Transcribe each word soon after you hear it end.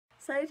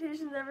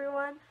Salutations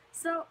everyone!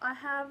 So I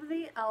have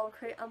the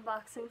OwlCrate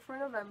unboxing for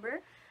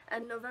November,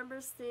 and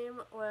November's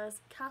theme was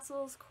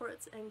castles,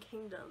 courts, and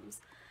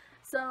kingdoms.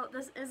 So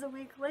this is a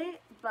week late,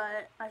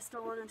 but I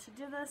still wanted to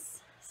do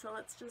this, so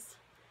let's just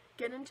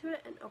get into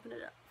it and open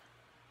it up.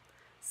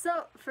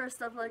 So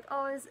first up, like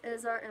always,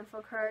 is our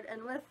info card,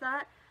 and with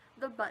that,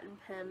 the button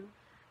pin.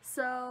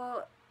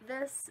 So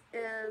this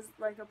is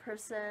like a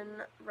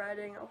person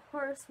riding a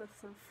horse with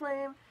some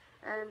flame,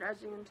 and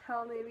as you can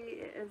tell,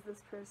 maybe it is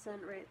this person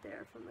right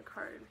there from the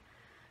card.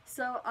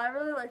 So I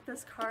really like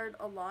this card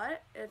a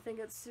lot. I think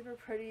it's super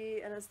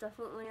pretty, and it's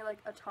definitely like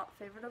a top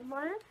favorite of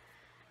mine.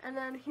 And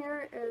then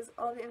here is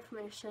all the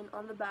information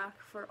on the back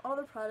for all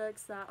the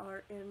products that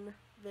are in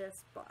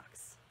this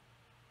box.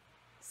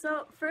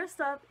 So first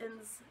up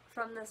is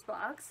from this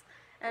box,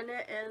 and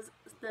it is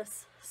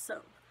this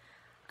soap.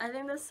 I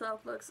think this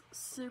soap looks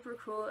super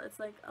cool. It's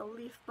like a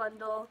leaf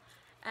bundle,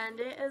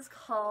 and it is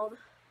called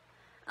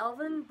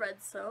Elven Bread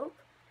Soap,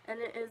 and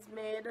it is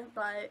made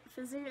by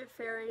Fizzy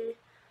Fairy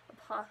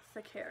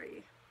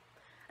Apothecary.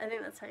 I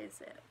think that's how you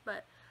say it,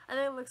 but I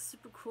think it looks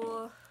super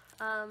cool.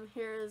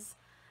 Here's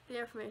the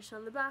information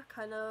on the back,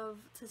 kind of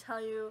to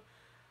tell you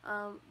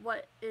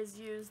what is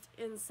used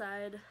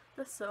inside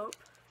the soap,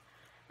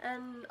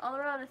 and all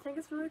around I think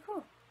it's really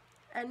cool.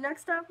 And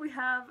next up we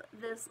have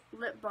this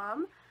lip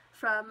balm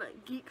from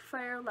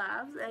Geekfire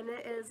Labs, and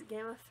it is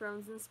Game of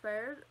Thrones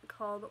inspired,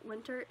 called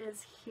Winter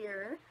is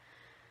Here.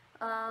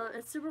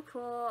 It's super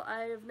cool.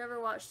 I've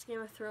never watched Game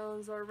of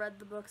Thrones or read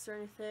the books or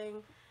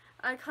anything.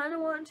 I kind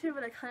of want to,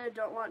 but I kind of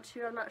don't want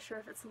to. I'm not sure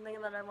if it's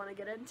something that I want to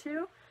get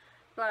into,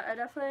 but I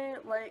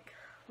definitely like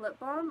lip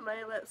balm.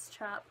 My lips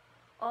chap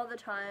all the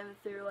time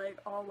through like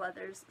all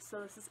weathers,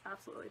 so this is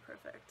absolutely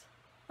perfect.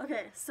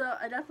 Okay, so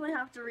I definitely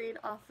have to read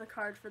off the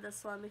card for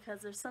this one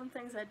because there's some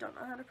things I don't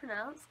know how to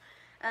pronounce.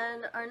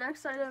 And our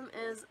next item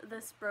is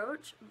this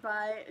brooch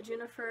by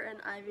Juniper and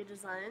Ivy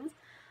Designs.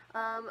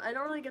 I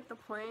don't really get the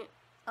point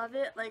of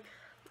it. Like,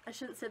 I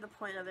shouldn't say the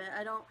point of it.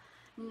 I don't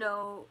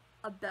know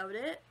about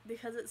it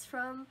because it's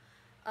from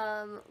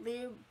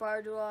Lee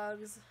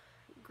Bardwell's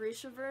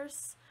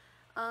Grishaverse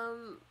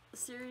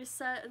series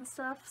set and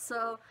stuff,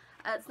 so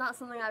it's not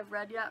something I've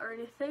read yet or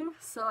anything,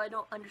 so I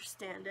don't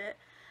understand it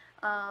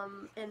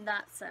in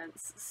that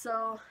sense.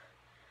 So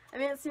I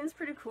mean, it seems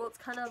pretty cool. It's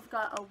kind of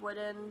got a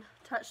wooden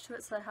touch to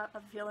it, so I have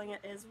a feeling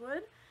it is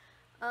wood.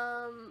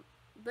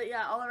 But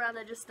yeah, all around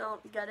I just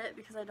don't get it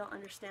because I don't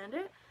understand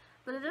it.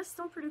 But it is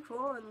still pretty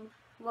cool and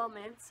well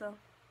made, so.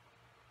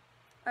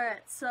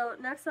 Alright, so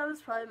next up is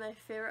probably my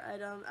favorite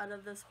item out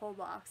of this whole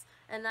box,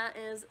 and that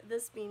is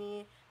this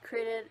beanie,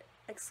 created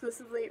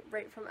exclusively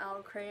right from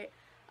OwlCrate.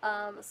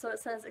 So it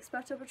says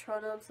Expecto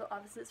Patronum, so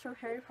obviously it's from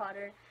Harry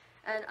Potter,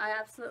 and I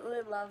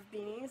absolutely love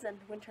beanies and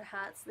winter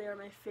hats. They are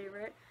my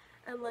favorite,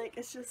 and like,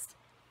 it's just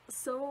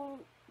so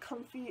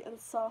comfy and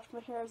soft.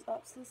 My hair is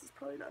up, so this is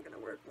probably not going to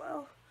work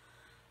well,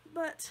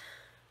 but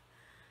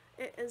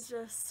it is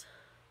just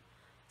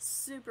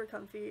super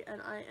comfy,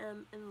 and I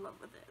am in love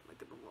with it.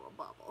 Look at the little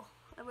bobble.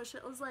 I wish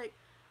it was like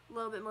a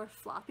little bit more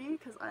floppy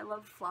because I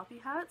love floppy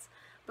hats,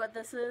 but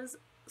this is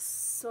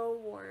so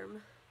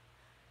warm,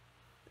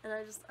 and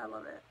I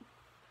love it.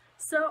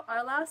 So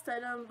our last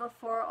item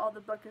before all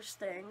the bookish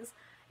things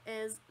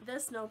is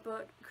this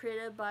notebook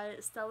created by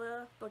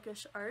Stella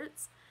Bookish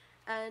Arts,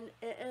 and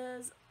it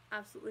is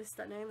absolutely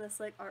stunning. This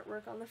like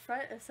artwork on the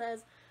front, it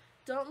says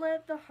 "Don't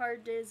let the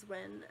hard days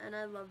win," and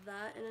I love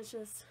that, and it's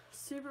just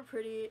super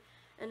pretty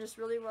and just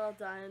really well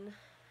done,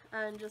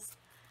 and just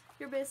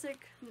your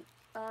basic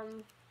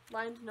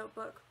lined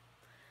notebook.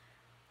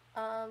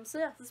 So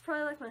yeah, this is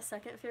probably like my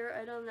second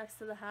favorite item next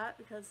to the hat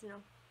because, you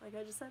know, like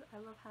I just said, I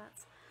love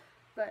hats.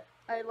 But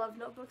I love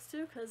notebooks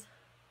too because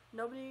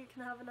nobody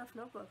can have enough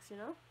notebooks, you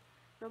know?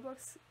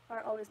 Notebooks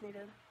are always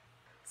needed.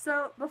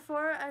 So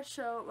before I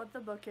show what the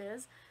book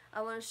is,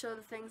 I want to show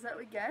the things that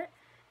we get.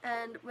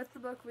 And with the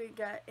book we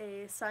get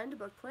a signed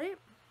book plate,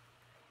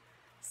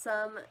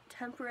 some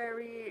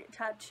temporary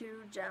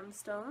tattoo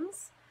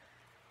gemstones,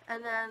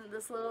 and then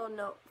this little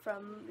note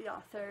from the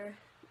author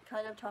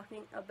kind of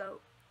talking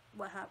about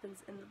what happens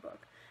in the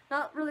book.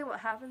 Not really what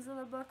happens in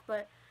the book,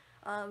 but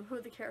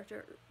who the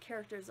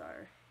characters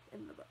are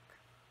in the book.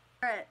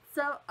 Alright,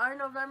 so our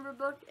November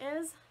book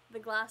is The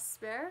Glass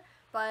Spare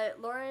by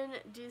Lauren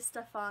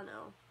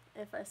DiStefano.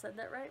 If I said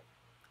that right,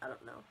 I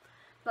don't know.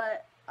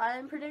 But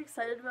I'm pretty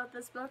excited about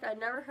this book. I'd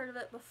never heard of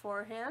it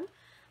beforehand,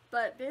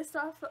 but based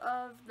off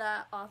of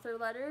that author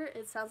letter,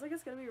 it sounds like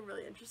it's going to be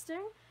really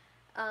interesting.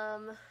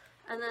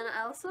 And then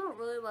I also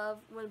really love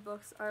when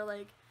books are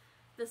like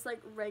this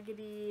like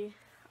raggedy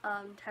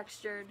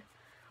textured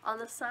on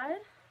the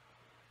side.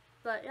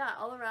 But yeah,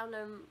 all around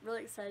I'm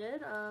really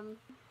excited.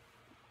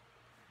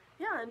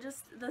 Yeah, and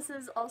just this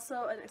is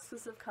also an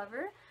exclusive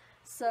cover.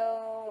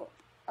 So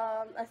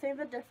I think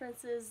the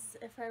differences,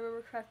 if I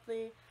remember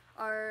correctly,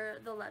 are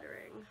the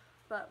lettering.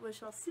 But we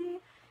shall see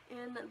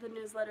in the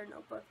newsletter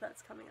notebook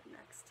that's coming up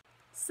next.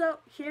 So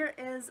here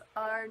is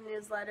our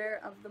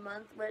newsletter of the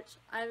month, which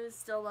I'm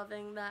still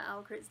loving that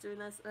OwlCrate's doing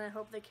this, and I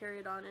hope they carry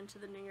it on into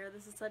the new year.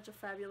 This is such a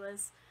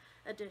fabulous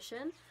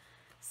edition.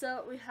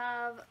 So we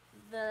have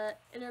the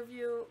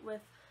interview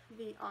with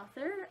the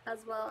author as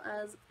well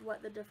as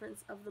what the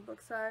difference of the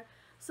books are.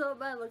 So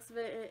by the looks of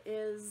it, it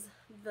is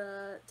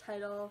the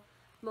title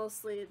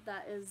mostly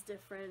that is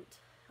different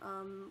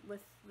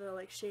with the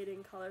like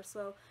shading color.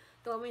 So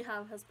the one we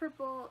have has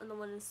purple, and the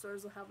one in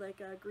stores will have like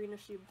a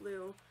greenish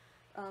blue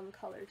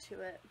color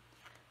to it.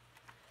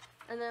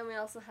 And then we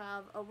also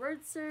have a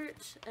word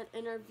search, an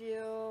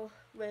interview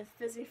with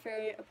Fizzy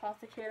Fairy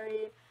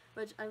Apothecary,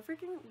 which I'm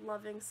freaking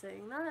loving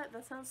saying that.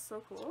 That sounds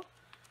so cool.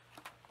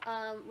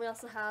 We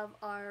also have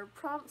our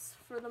prompts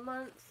for the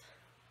month,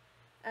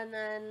 and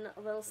then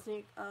a little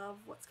sneak of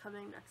what's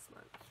coming next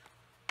month.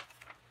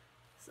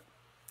 So,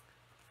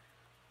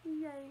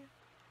 yay!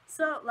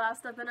 So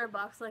last up in our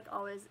box, like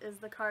always, is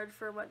the card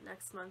for what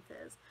next month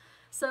is.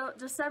 So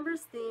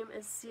December's theme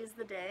is Seize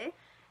the Day,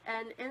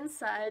 and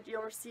inside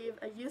you'll receive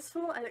a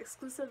useful and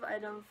exclusive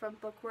item from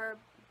Bookworm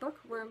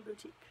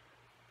Boutique.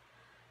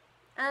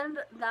 And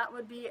that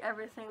would be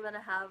everything that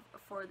I have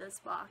for this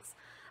box.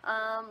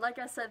 Like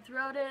I said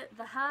throughout it,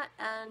 the hat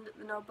and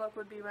the notebook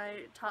would be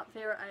my top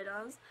favorite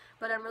items,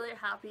 but I'm really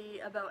happy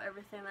about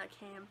everything that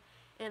came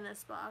in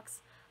this box.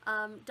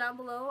 Down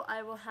below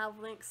I will have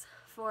links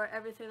for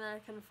everything that I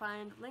can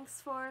find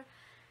links for,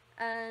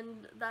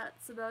 and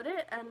that's about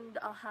it. And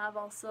I'll have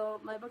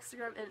also my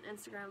Bookstagram and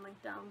Instagram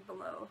link down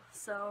below,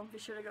 so be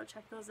sure to go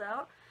check those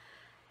out.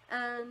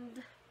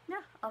 And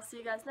yeah, I'll see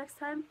you guys next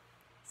time.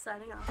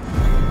 Signing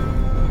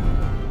off.